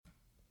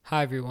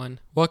Hi everyone,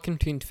 welcome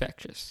to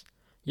Infectious,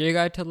 your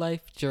guide to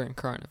life during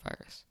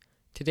coronavirus.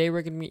 Today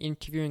we're going to be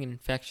interviewing an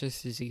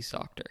infectious disease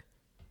doctor.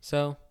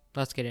 So,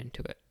 let's get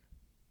into it.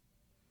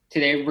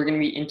 Today we're going to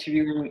be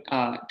interviewing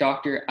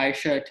Dr.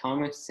 Aisha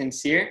Thomas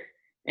Sincere,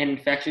 an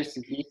infectious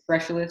disease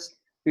specialist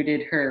who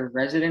did her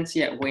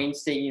residency at Wayne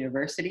State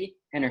University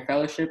and her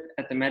fellowship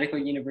at the Medical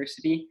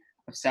University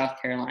of South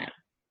Carolina.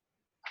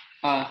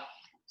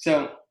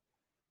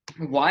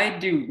 Why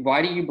do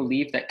you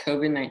believe that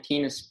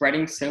COVID-19 is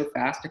spreading so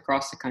fast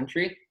across the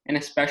country and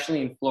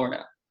especially in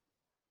Florida?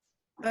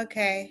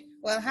 Okay.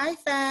 Well, hi,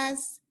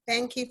 Faz.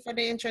 Thank you for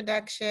the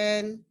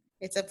introduction.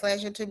 It's a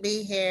pleasure to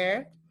be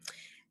here.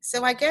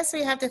 So I guess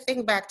we have to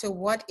think back to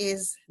what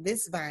is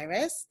this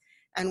virus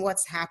and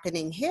what's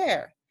happening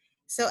here.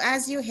 So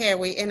as you hear,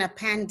 we're in a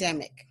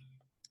pandemic,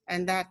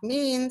 and that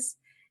means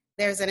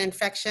there's an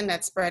infection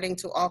that's spreading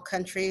to all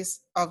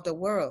countries of the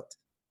world.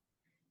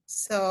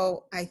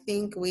 So I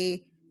think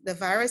the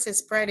virus is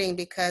spreading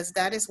because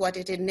that is what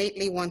it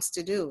innately wants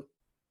to do.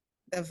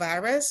 The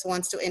virus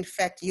wants to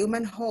infect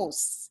human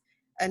hosts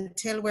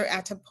until we're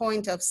at a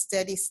point of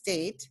steady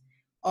state,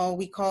 or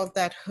we call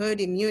that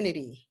herd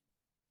immunity.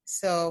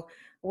 So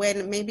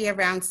when maybe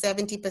around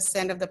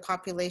 70% of the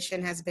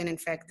population has been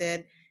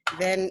infected,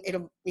 then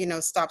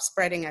it'll stop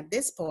spreading at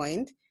this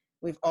point.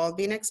 We've all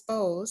been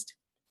exposed.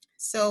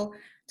 So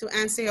to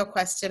answer your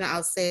question,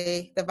 I'll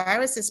say the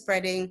virus is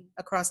spreading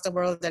across the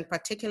world and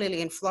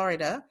particularly in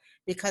Florida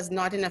because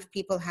not enough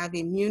people have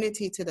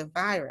immunity to the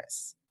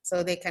virus,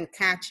 so they can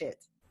catch it.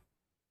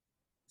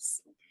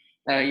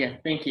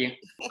 Thank you.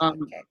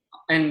 Okay.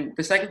 And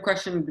the second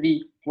question would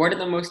be, what are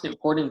the most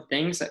important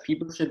things that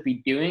people should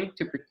be doing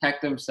to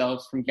protect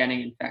themselves from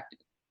getting infected?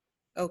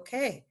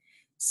 Okay,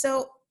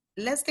 so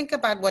let's think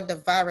about what the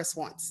virus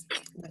wants.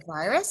 The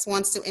virus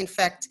wants to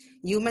infect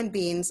human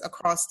beings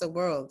across the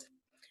world,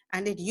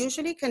 and it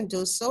usually can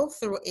do so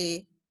through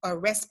a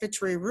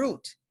respiratory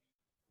route.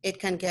 It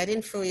can get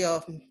in through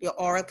your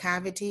oral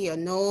cavity, your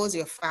nose,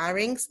 your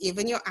pharynx,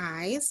 even your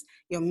eyes,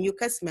 your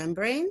mucous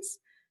membranes,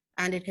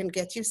 and it can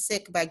get you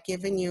sick by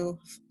giving you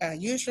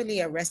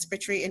usually a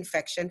respiratory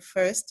infection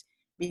first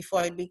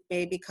before it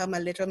may become a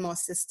little more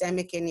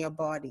systemic in your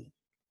body.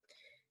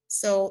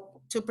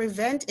 So to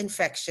prevent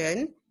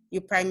infection,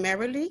 you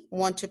primarily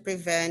want to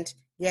prevent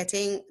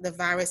getting the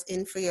virus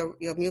in through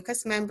your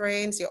mucous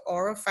membranes, your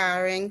oral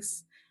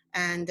pharynx,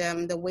 and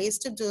the ways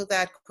to do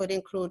that could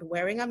include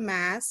wearing a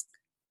mask,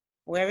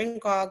 wearing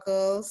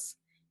goggles.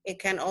 It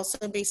can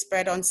also be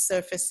spread on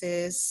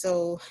surfaces,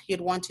 so you'd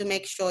want to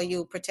make sure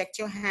you protect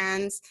your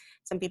hands.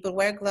 Some people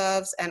wear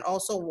gloves, and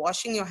also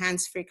washing your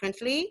hands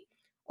frequently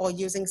or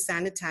using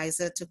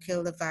sanitizer to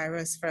kill the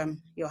virus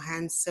from your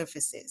hand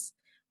surfaces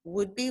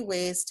would be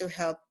ways to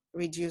help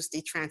reduce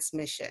the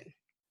transmission.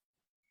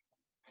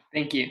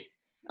 Thank you.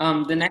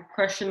 The next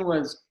question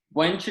was,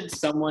 when should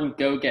someone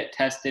go get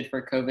tested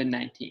for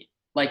COVID-19?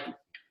 Like,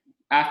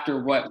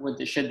 after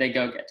should they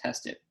go get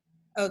tested?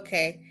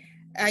 Okay,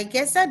 I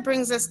guess that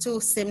brings us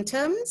to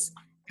symptoms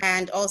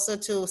and also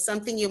to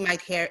something you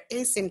might hear,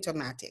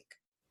 asymptomatic.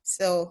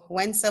 So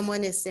when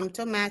someone is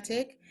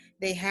symptomatic,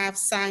 they have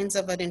signs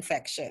of an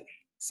infection.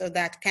 So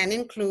that can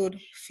include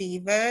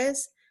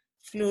fevers,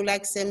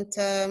 flu-like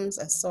symptoms,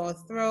 a sore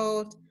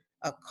throat,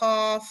 a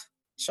cough,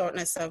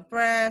 shortness of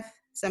breath.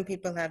 Some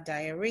people have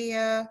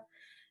diarrhea.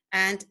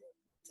 And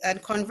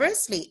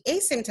conversely,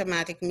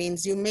 asymptomatic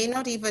means you may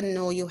not even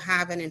know you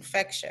have an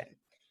infection.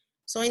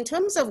 So in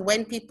terms of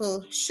when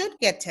people should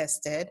get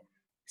tested,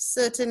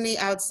 certainly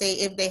I would say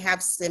if they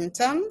have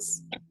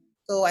symptoms.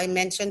 So I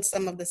mentioned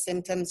some of the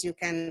symptoms you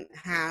can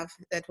have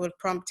that will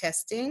prompt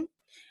testing.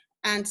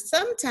 And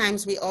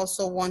sometimes we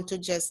also want to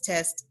just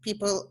test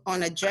people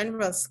on a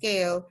general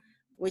scale,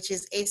 which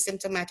is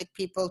asymptomatic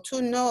people,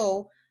 to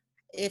know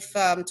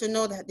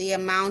that the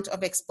amount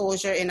of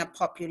exposure in a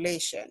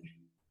population.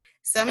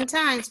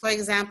 Sometimes, for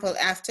example,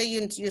 after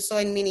you saw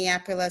in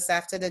Minneapolis,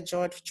 after the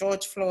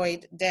George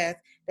Floyd death,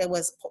 there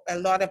was a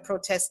lot of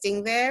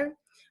protesting there,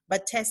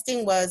 but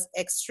testing was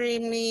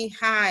extremely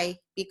high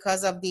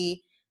because of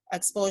the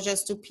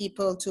exposures to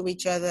people, to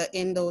each other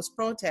in those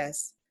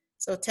protests.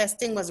 So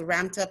testing was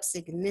ramped up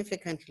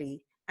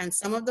significantly, and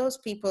some of those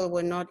people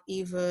were not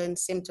even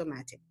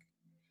symptomatic.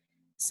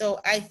 So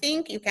I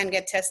think you can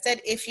get tested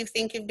if you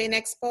think you've been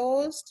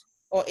exposed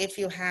or if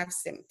you have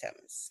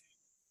symptoms.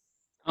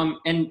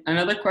 And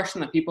another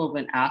question that people have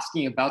been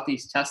asking about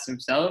these tests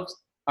themselves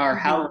are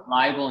how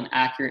reliable and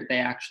accurate they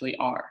actually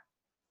are.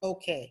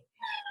 Okay,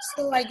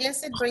 so I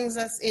guess it brings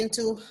us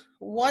into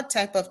what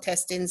type of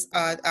testing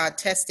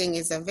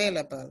is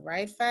available,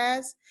 right,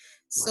 Faz?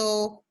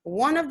 So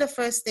one of the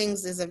first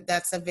things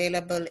that's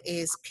available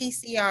is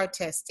PCR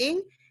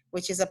testing,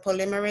 which is a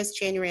polymerase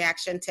chain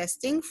reaction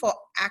testing for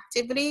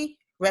actively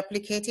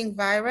replicating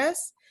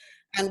virus.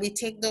 And we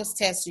take those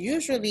tests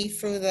usually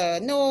through the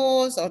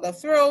nose or the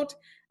throat,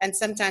 and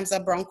sometimes a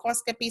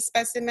bronchoscopy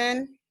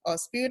specimen or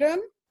sputum.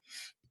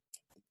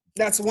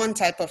 That's one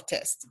type of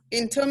test.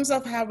 In terms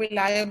of how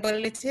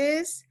reliable it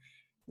is,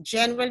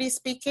 generally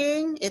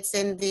speaking, it's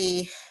in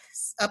the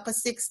upper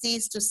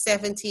 60s to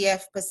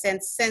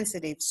 70%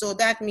 sensitive. So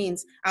that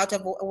means out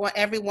of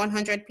every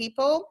 100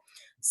 people,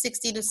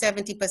 60 to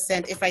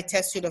 70%, if I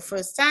test you the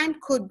first time,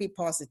 could be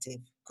positive,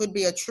 could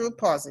be a true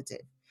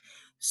positive.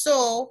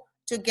 So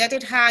to get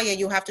it higher,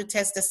 you have to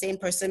test the same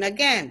person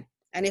again.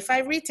 And if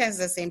I retest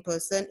the same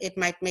person, it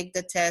might make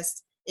the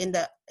test in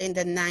the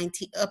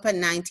upper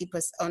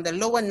 90%, on the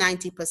lower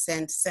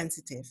 90%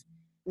 sensitive.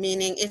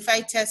 Meaning if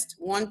I test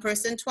one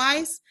person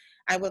twice,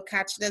 I will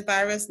catch the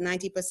virus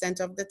 90%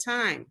 of the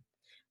time.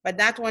 But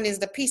that one is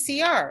the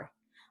PCR.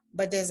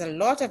 But there's a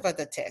lot of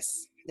other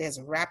tests.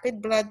 There's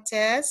rapid blood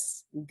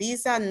tests.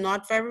 These are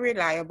not very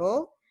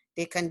reliable.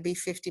 They can be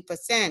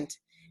 50%,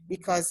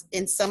 because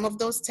in some of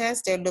those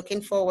tests, they're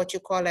looking for what you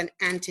call an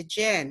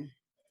antigen,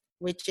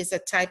 which is a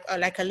type,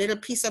 like a little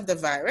piece of the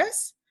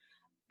virus.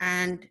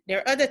 And there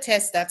are other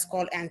tests that's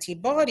called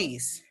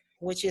antibodies,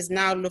 which is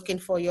now looking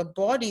for your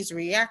body's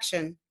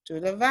reaction to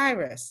the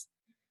virus.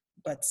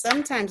 But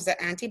sometimes the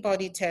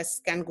antibody tests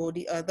can go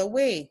the other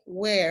way,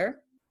 where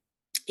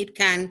it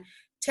can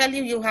tell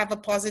you you have a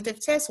positive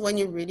test when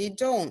you really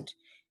don't,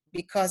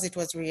 because it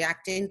was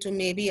reacting to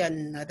maybe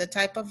another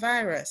type of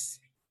virus.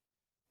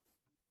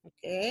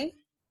 Okay?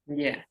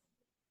 Yeah,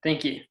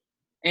 thank you.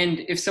 And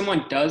if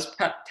someone does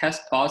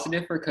test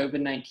positive for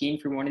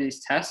COVID-19 for one of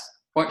these tests,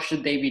 what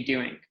should they be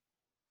doing?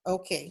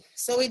 Okay,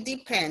 so it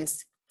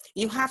depends.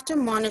 You have to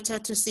monitor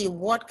to see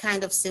what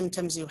kind of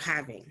symptoms you're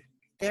having.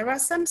 There are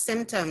some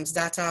symptoms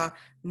that are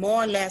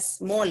more or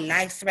less more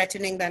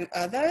life-threatening than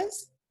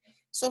others.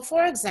 So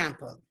for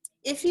example,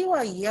 if you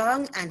are a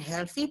young and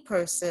healthy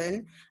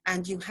person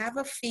and you have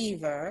a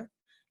fever,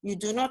 you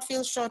do not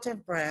feel short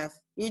of breath,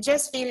 you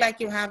just feel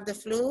like you have the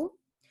flu,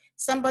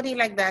 somebody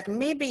like that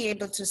may be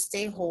able to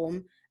stay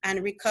home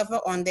and recover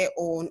on their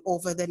own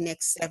over the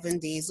next 7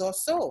 days or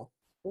so.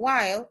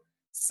 While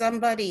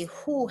somebody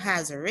who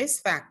has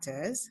risk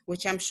factors,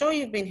 which I'm sure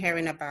you've been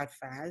hearing about,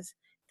 Faz,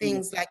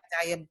 things like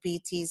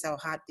diabetes or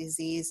heart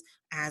disease,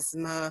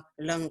 asthma,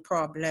 lung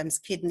problems,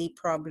 kidney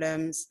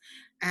problems,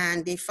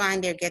 and they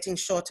find they're getting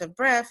short of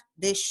breath,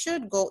 they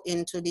should go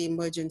into the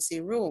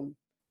emergency room,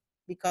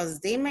 because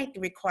they might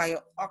require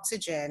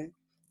oxygen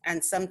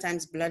and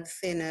sometimes blood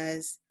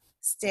thinners,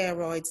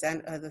 steroids,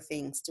 and other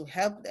things to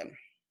help them.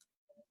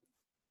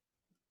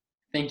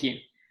 Thank you.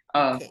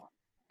 Okay.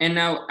 And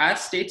now,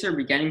 as states are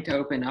beginning to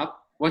open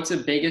up, what's the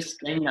biggest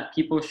thing that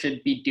people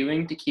should be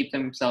doing to keep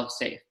themselves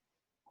safe?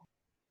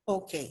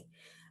 Okay.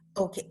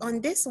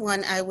 On this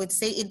one, I would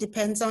say it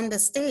depends on the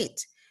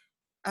state.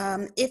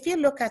 If you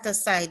look at the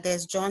site,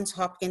 there's Johns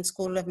Hopkins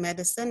School of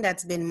Medicine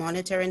that's been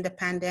monitoring the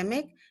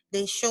pandemic.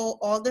 They show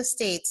all the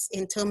states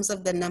in terms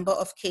of the number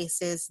of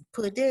cases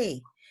per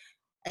day.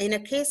 In a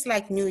case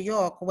like New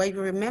York, where you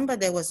remember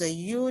there was a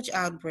huge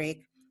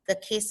outbreak, the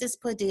cases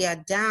per day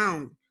are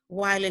down,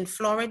 while in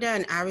Florida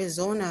and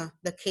Arizona,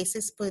 the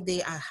cases per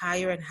day are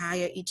higher and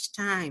higher each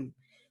time.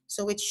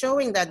 So it's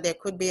showing that there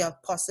could be a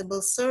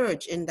possible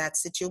surge in that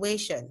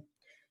situation.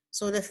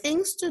 So the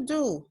things to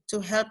do to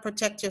help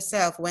protect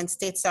yourself when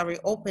states are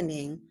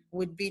reopening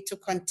would be to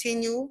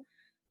continue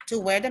to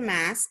wear the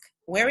mask.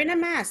 Wearing a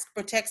mask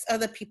protects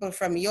other people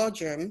from your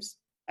germs.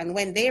 And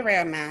when they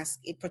wear a mask,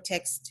 it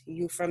protects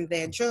you from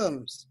their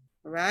germs,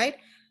 right?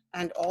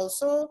 And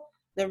also,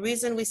 the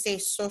reason we say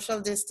social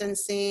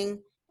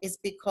distancing is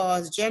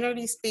because,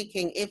 generally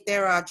speaking, if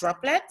there are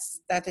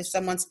droplets, that if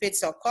someone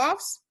spits or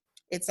coughs,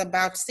 it's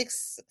about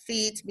 6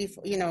 feet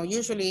before,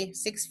 usually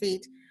 6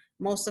 feet.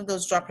 Most of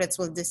those droplets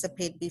will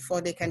dissipate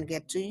before they can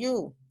get to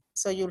you.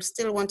 So you'll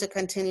still want to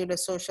continue the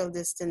social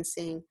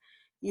distancing.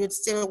 You'd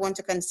still want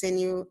to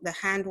continue the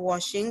hand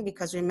washing,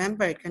 because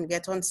remember, it can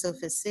get on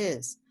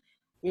surfaces.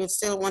 You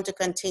still want to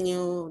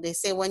continue, they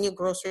say when you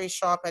grocery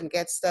shop and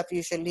get stuff,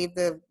 you should leave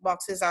the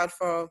boxes out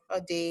for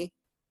a day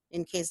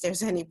in case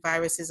there's any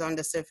viruses on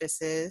the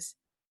surfaces,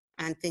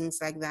 and things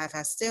like that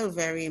are still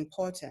very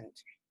important.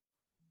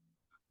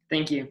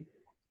 Thank you.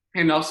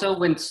 And also,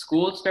 when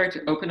schools start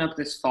to open up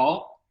this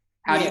fall,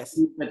 how do you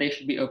think that they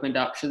should be opened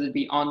up? Should it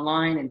be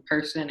online, in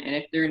person? And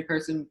if they're in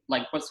person,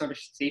 like what sort of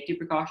safety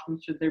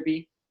precautions should there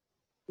be?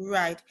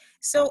 Right.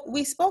 So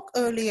we spoke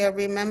earlier,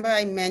 remember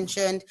I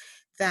mentioned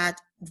that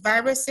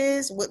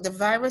the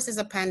virus is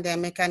a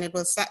pandemic, and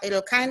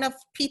it'll kind of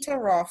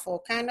peter off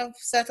or kind of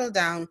settle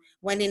down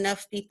when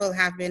enough people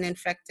have been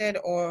infected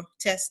or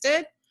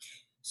tested.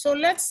 So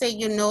let's say,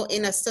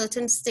 in a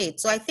certain state.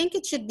 So I think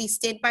it should be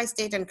state by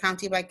state and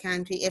county by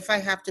county, if I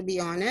have to be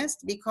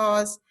honest,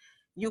 because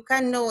you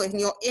can know in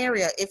your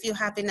area if you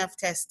have enough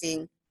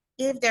testing,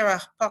 if there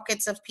are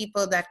pockets of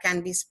people that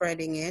can be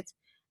spreading it,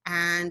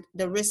 and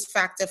the risk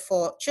factor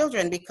for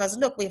children. Because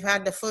look, we've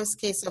had the first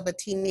case of a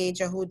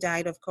teenager who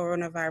died of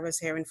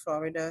coronavirus here in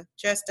Florida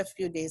just a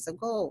few days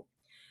ago.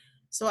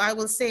 So I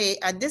will say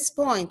at this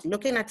point,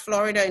 looking at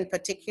Florida in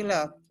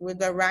particular, with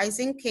the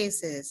rising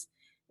cases,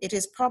 it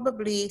is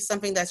probably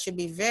something that should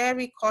be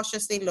very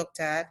cautiously looked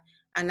at.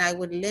 And I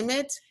would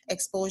limit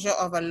exposure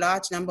of a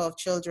large number of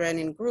children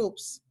in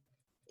groups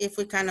if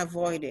we can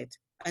avoid it,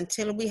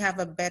 until we have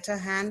a better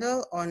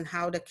handle on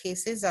how the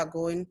cases are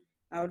going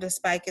how the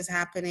spike is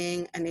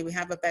happening, and we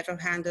have a better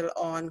handle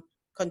on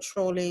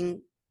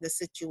controlling the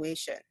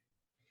situation.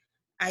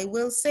 I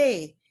will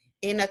say,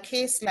 in a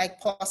case like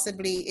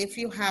possibly if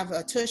you have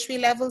a tertiary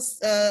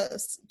levels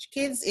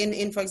kids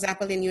for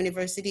example, in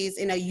universities,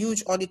 in a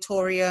huge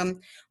auditorium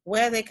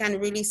where they can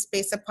really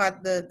space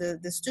apart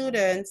the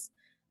students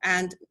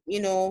and,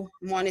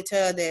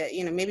 monitor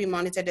maybe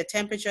monitor the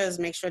temperatures,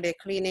 make sure they're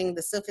cleaning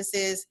the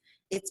surfaces.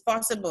 It's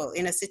possible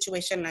in a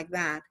situation like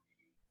that.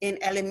 In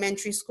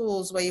elementary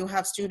schools where you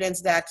have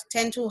students that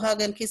tend to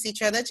hug and kiss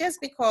each other just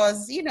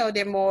because,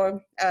 they're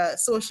more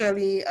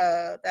socially,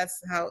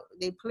 that's how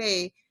they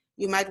play,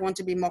 you might want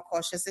to be more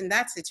cautious in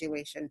that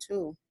situation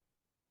too.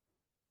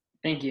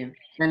 Thank you.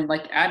 And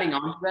adding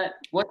on to that,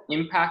 what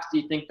impacts do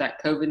you think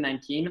that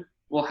COVID-19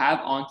 will have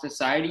on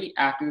society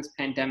after this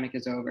pandemic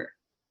is over?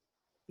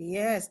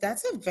 Yes,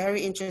 that's a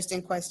very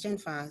interesting question,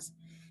 Faz.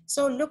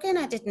 So looking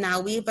at it now,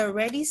 we've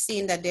already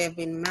seen that there have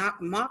been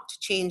marked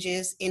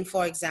changes in,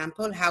 for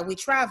example, how we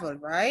travel,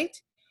 right?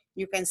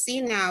 You can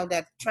see now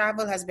that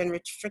travel has been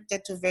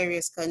restricted to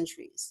various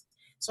countries.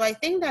 So I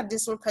think that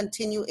this will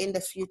continue in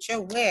the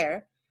future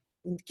where,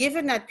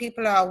 given that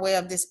people are aware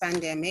of this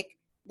pandemic,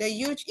 the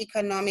huge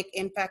economic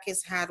impact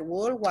it's had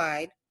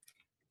worldwide,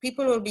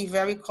 people will be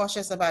very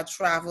cautious about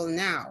travel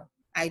now.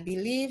 I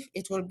believe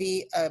it will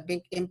be a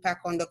big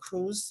impact on the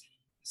cruise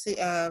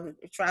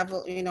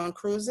travel, on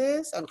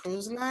cruises, on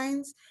cruise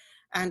lines,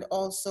 and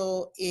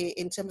also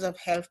in terms of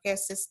healthcare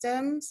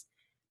systems,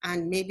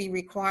 and maybe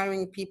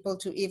requiring people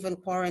to even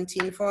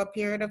quarantine for a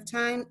period of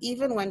time,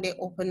 even when they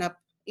open up,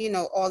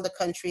 all the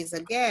countries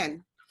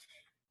again.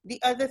 The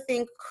other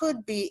thing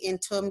could be in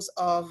terms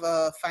of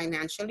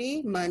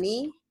financially,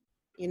 money,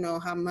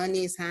 how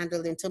money is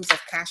handled in terms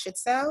of cash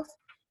itself.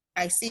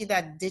 I see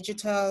that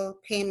digital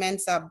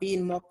payments are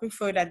being more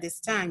preferred at this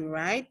time,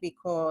 right?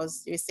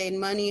 Because you're saying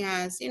money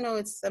has,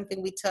 it's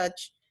something we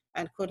touch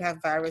and could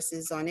have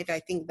viruses on it. I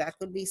think that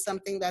could be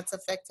something that's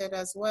affected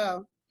as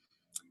well.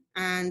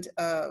 And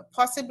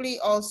possibly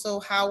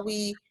also how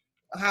we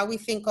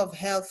think of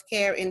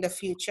healthcare in the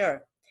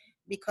future.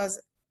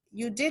 Because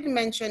you did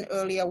mention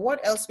earlier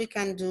what else we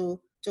can do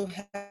to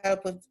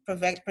help with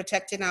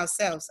protecting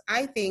ourselves.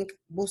 I think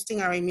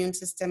boosting our immune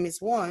system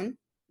is one,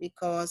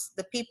 because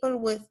the people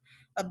with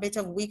a bit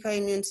of weaker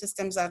immune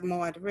systems are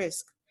more at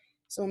risk.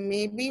 So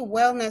maybe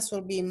wellness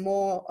will be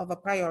more of a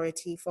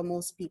priority for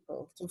most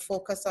people to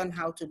focus on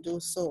how to do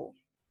so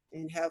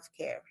in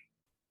healthcare.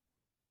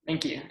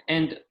 Thank you.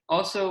 And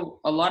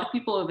also, a lot of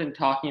people have been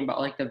talking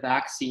about the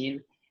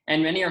vaccine,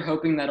 and many are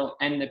hoping that'll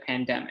end the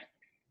pandemic.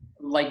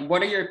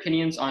 What are your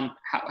opinions on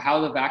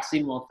how the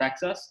vaccine will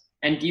affect us?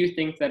 And do you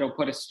think that it'll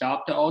put a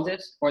stop to all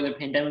this, or the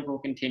pandemic will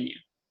continue?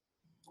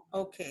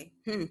 Okay,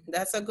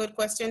 that's a good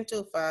question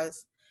too,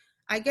 Faz.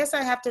 I guess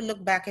I have to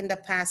look back in the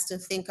past to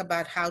think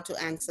about how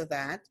to answer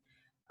that.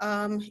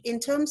 In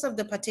terms of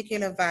the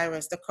particular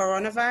virus, the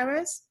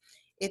coronavirus,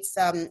 it's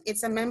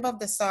a member of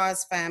the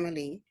SARS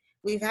family.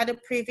 We've had a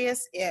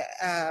previous,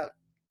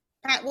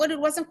 well, it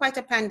wasn't quite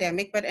a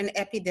pandemic, but an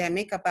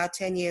epidemic about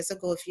 10 years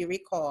ago, if you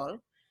recall.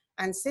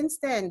 And since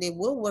then, they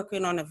were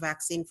working on a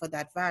vaccine for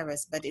that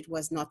virus, but it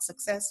was not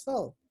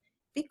successful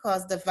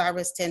because the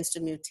virus tends to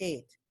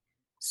mutate.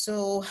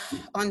 So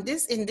in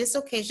this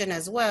occasion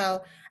as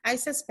well, I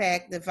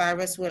suspect the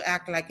virus will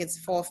act like it's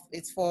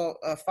for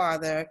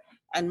father,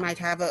 and might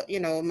have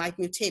might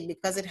mutate,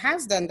 because it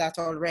has done that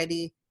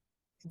already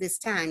this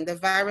time. The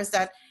virus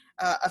that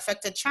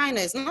affected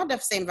China is not the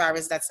same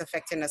virus that's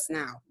affecting us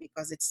now,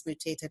 because it's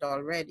mutated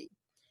already.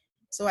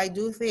 So I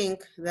do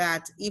think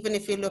that even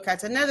if you look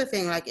at another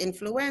thing like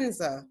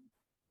influenza,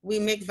 we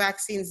make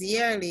vaccines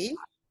yearly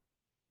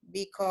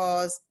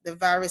because the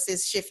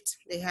viruses shift.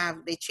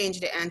 They change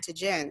the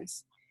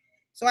antigens.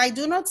 So I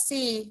do not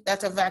see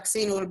that a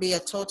vaccine will be a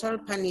total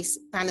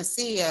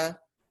panacea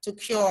to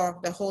cure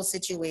the whole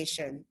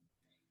situation.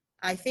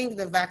 I think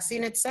the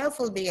vaccine itself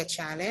will be a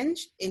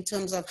challenge in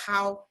terms of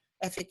how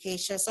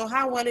efficacious or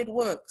how well it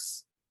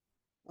works.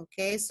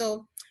 Okay,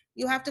 so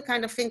you have to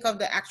kind of think of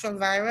the actual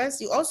virus.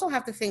 You also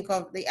have to think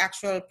of the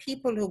actual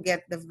people who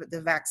get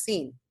the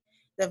vaccine.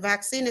 The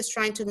vaccine is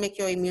trying to make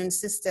your immune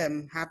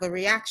system have a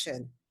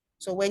reaction.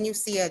 So when you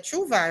see a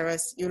true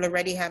virus, you'll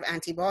already have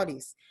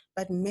antibodies.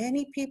 But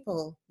many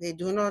people, they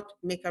do not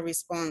make a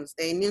response.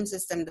 Their immune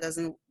system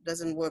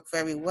doesn't work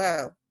very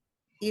well,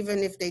 even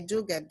if they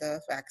do get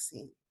the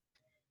vaccine.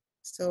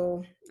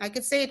 So I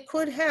could say it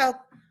could help,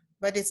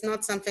 but it's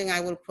not something I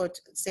will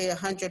say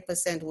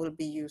 100% will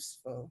be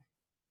useful.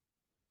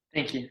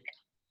 Thank you.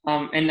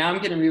 And now I'm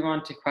going to move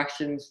on to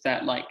questions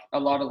that a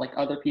lot of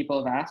other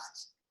people have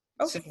asked.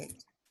 Okay.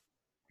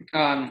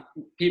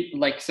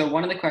 So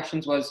one of the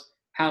questions was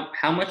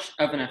how much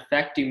of an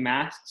effect do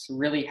masks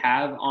really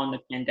have on the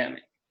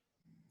pandemic?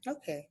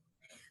 Okay.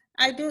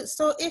 I do.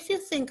 So if you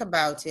think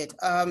about it,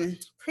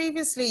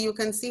 previously you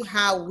can see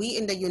how we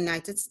in the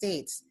United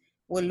States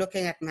were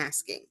looking at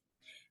masking.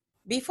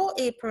 Before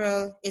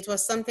April, it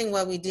was something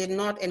where we did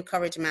not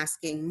encourage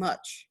masking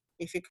much,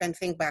 if you can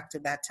think back to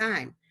that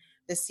time.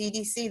 The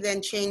CDC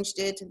then changed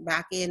it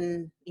back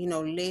in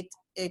late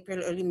April,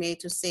 early May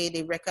to say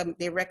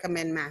they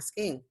recommend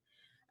masking.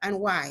 And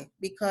why?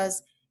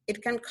 Because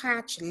it can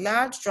catch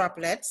large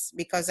droplets,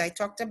 because I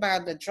talked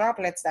about the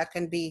droplets that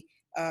can be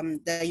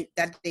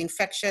that the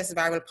infectious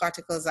viral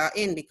particles are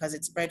in, because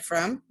it's spread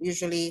from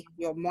usually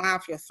your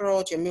mouth, your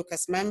throat, your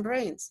mucous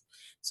membranes.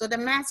 So the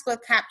mask will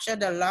capture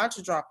the large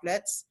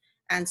droplets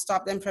and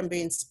stop them from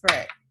being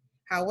spread.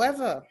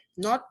 However,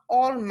 not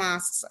all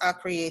masks are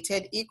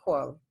created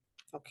equal.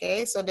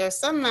 Okay, so there's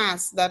some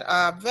masks that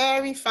are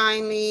very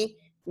finely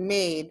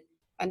made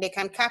and they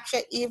can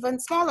capture even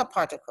smaller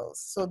particles.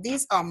 So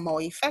these are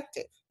more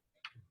effective.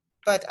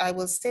 But I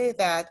will say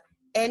that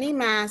any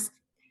mask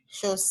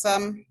shows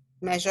some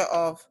measure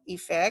of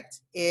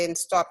effect in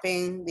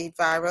stopping the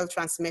viral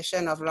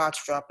transmission of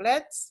large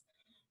droplets.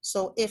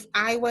 So if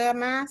I wear a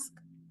mask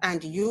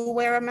and you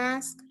wear a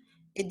mask,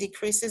 it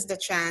decreases the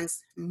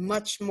chance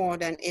much more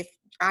than if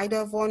either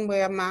of one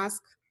wear a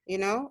mask,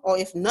 or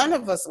if none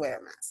of us wear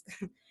a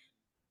mask.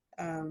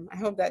 I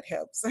hope that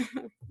helps.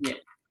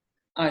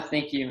 Yeah.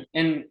 Thank you.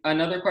 And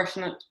another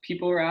question that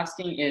people were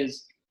asking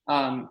is,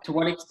 to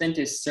what extent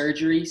is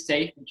surgery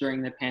safe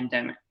during the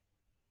pandemic?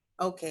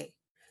 Okay.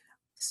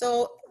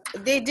 So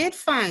they did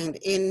find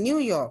in New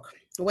York,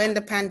 when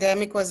the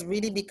pandemic was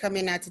really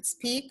becoming at its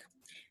peak,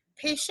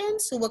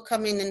 patients who were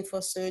coming in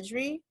for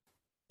surgery,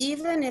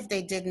 even if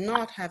they did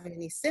not have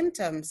any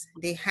symptoms,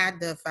 they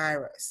had the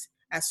virus.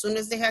 As soon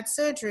as they had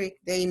surgery,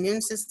 their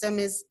immune system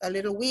is a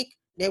little weak,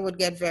 they would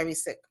get very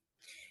sick.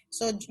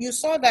 So you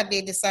saw that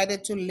they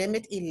decided to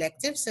limit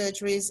elective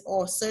surgeries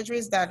or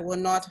surgeries that were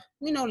not,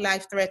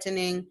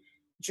 life-threatening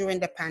during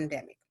the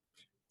pandemic.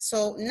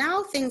 So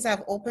now things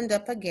have opened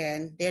up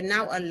again. They're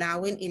now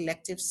allowing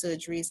elective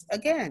surgeries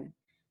again.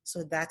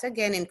 So that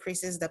again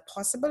increases the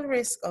possible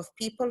risk of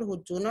people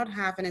who do not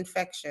have an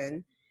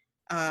infection,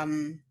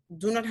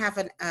 do not have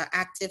an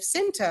active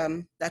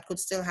symptom that could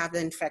still have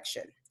the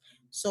infection.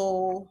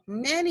 So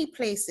many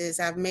places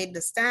have made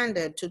the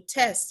standard to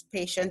test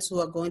patients who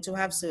are going to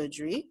have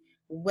surgery,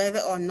 whether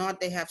or not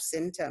they have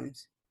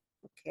symptoms.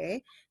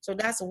 Okay, so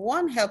that's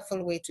one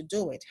helpful way to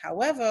do it.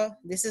 However,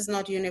 this is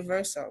not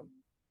universal.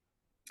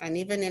 And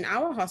even in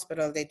our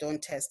hospital, they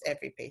don't test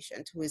every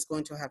patient who is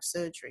going to have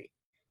surgery.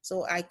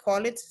 So I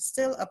call it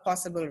still a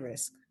possible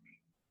risk.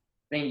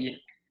 Thank you.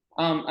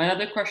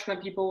 Another question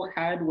that people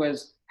had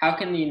was, how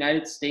can the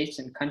United States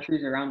and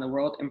countries around the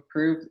world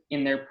improve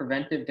in their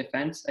preventive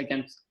defense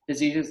against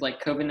diseases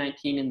like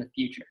COVID-19 in the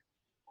future?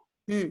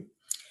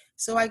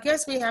 So I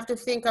guess we have to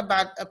think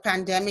about a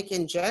pandemic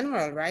in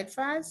general, right,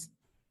 Faz?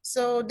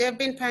 So there have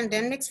been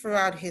pandemics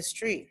throughout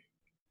history.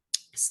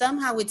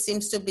 Somehow it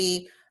seems to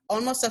be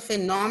almost a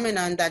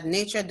phenomenon that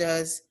nature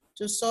does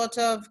to sort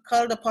of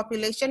cull the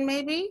population,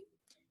 maybe.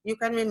 You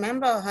can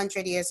remember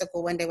 100 years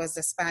ago when there was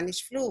the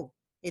Spanish flu.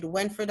 It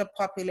went through the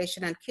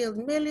population and killed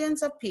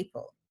millions of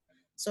people.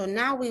 So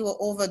now we were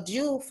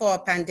overdue for a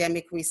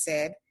pandemic, we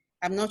said.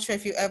 I'm not sure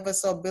if you ever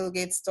saw Bill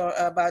Gates story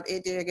about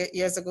 8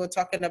 years ago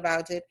talking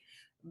about it,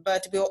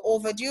 but we were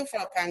overdue for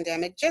a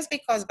pandemic just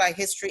because by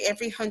history,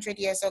 every 100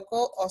 years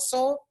ago or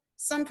so,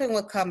 something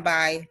will come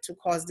by to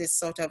cause this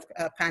sort of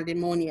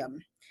pandemonium.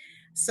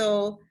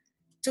 So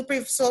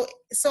so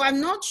I'm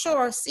not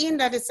sure, seeing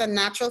that it's a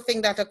natural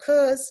thing that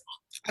occurs,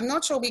 I'm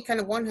not sure we can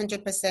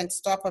 100%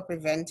 stop or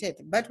prevent it,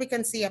 but we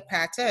can see a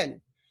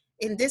pattern.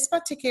 In this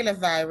particular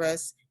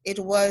virus, it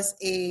was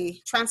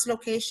a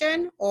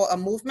translocation or a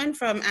movement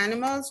from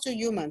animals to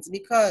humans,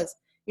 because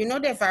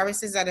there are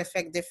viruses that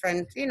affect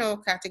different,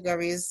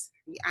 categories,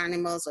 the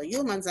animals or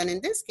humans. And in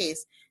this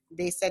case,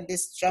 they said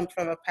this jumped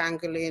from a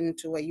pangolin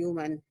to a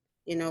human,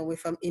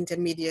 with an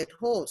intermediate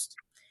host.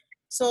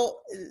 So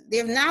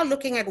they're now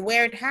looking at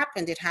where it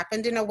happened. It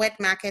happened in a wet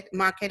market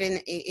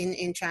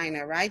in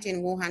China, right?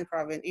 In Wuhan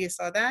province. You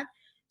saw that?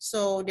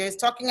 So there's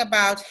talking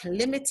about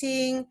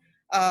limiting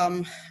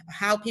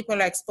how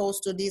people are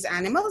exposed to these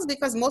animals,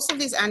 because most of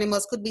these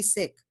animals could be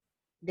sick.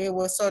 They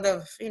were sort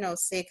of,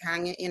 sick,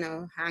 hanging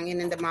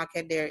in the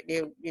market.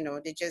 They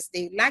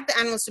like the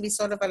animals to be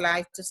sort of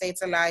alive, to say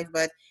it's alive,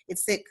 but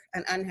it's sick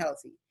and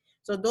unhealthy.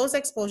 So those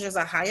exposures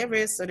are higher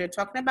risk. So they're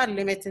talking about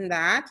limiting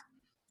that.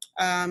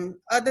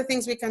 Other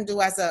things we can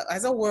do as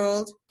a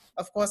world,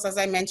 of course, as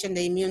I mentioned,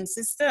 the immune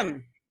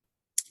system,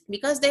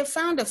 because they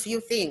found a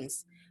few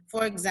things.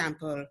 For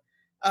example,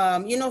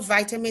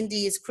 vitamin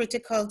D is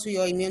critical to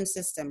your immune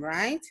system,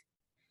 right?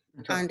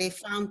 Okay. And they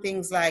found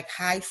things like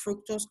high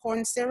fructose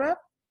corn syrup.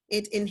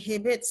 It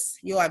inhibits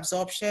your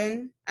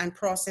absorption and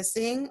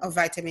processing of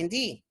vitamin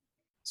D.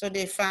 So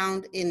they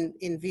found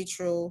in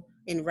vitro,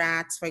 in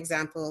rats, for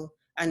example,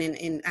 and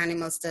in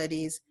animal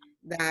studies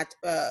that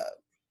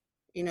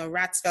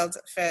rats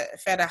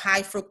fed a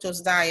high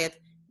fructose diet,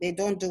 they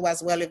don't do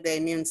as well with their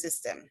immune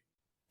system.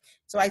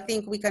 So I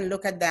think we can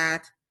look at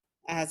that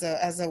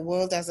as a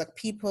world, as a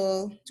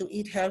people, to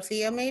eat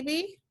healthier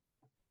maybe,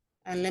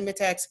 and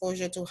limit our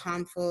exposure to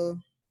harmful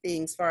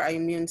things for our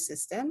immune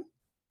system.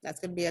 That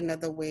could be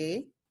another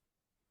way.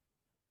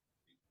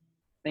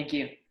 Thank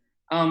you.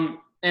 And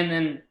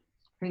then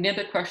the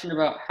other question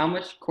about how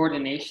much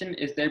coordination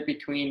is there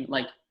between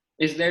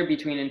is there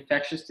between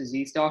infectious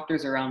disease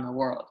doctors around the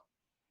world?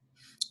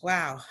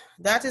 Wow,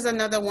 that is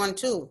another one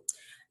too.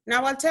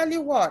 Now, I'll tell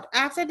you what,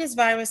 after this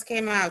virus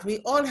came out, we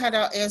all had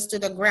our ears to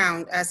the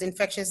ground as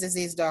infectious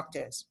disease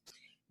doctors.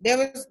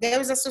 There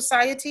is a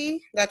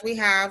society that we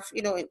have,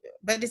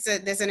 but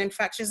there's an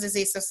infectious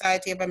disease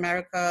society of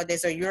America.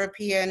 There's a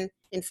European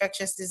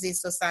infectious disease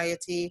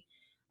society,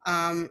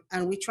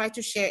 and we try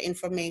to share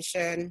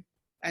information.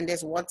 And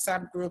there's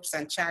WhatsApp groups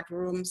and chat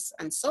rooms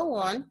and so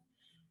on.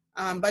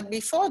 But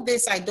before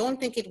this, I don't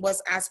think it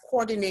was as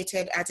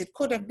coordinated as it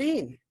could have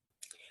been.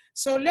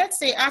 So let's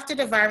say after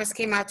the virus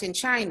came out in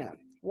China,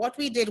 what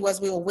we did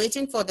was we were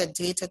waiting for the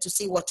data to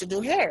see what to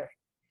do here.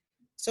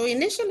 So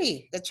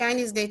initially, the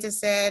Chinese data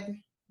said,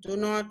 do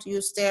not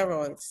use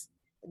steroids,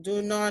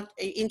 do not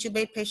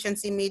intubate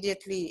patients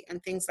immediately,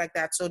 and things like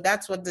that. So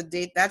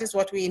that is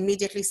what we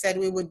immediately said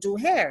we would do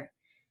here.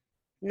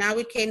 Now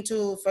it came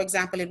to, for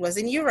example, it was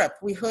in Europe.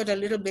 We heard a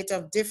little bit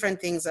of different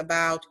things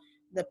about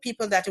the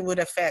people that it would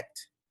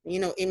affect,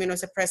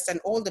 immunosuppressed and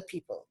older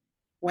people.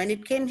 When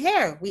it came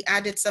here, we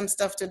added some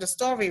stuff to the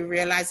story,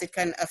 realized it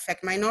can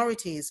affect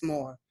minorities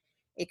more.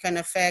 It can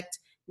affect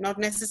not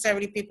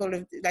necessarily people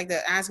like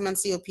the asthma and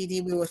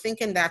COPD. We were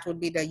thinking that would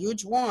be the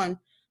huge one,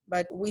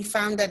 but we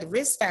found that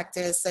risk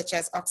factors such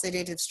as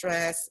oxidative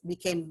stress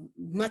became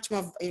much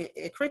more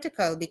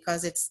critical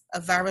because it's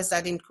a virus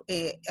that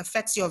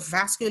affects your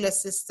vascular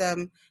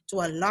system to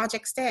a large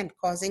extent,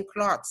 causing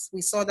clots.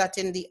 We saw that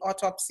in the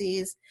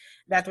autopsies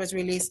that was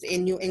released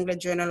in New England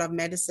Journal of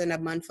Medicine a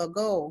month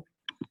ago.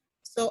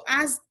 So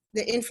as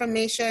the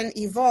information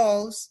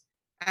evolves,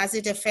 as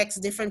it affects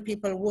different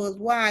people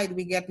worldwide,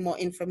 we get more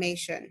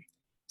information.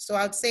 So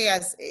I'd say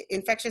as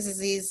infectious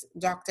disease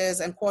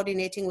doctors and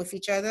coordinating with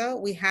each other,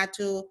 we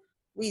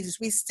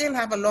still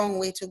have a long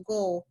way to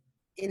go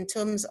in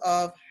terms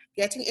of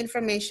getting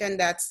information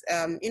that's,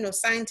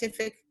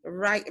 scientific,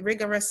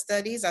 rigorous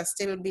studies are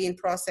still being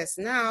processed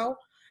now,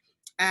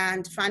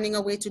 and finding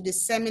a way to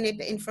disseminate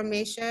the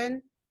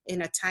information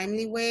in a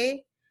timely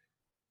way.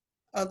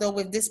 Although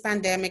with this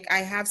pandemic, I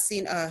have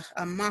seen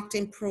a marked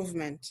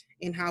improvement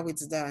in how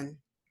it's done,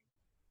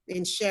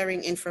 in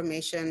sharing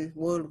information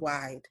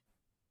worldwide.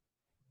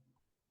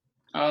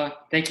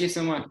 Thank you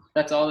so much.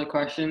 That's all the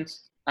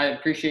questions. I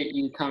appreciate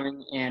you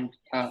coming and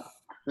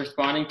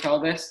responding to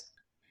all this.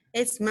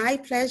 It's my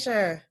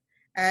pleasure.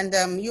 And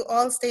you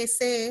all stay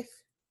safe.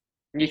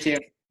 You too.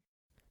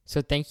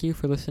 So thank you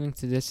for listening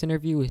to this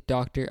interview with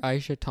Dr.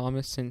 Aisha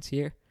Thomas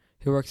Sincere,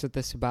 who works at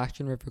the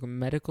Sebastian River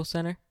Medical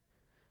Center.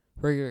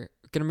 We're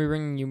going to be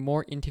bringing you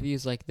more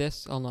interviews like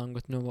this along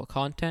with normal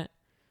content.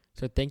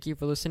 So thank you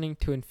for listening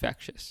to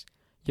Infectious,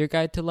 your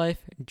guide to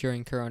life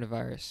during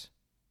coronavirus.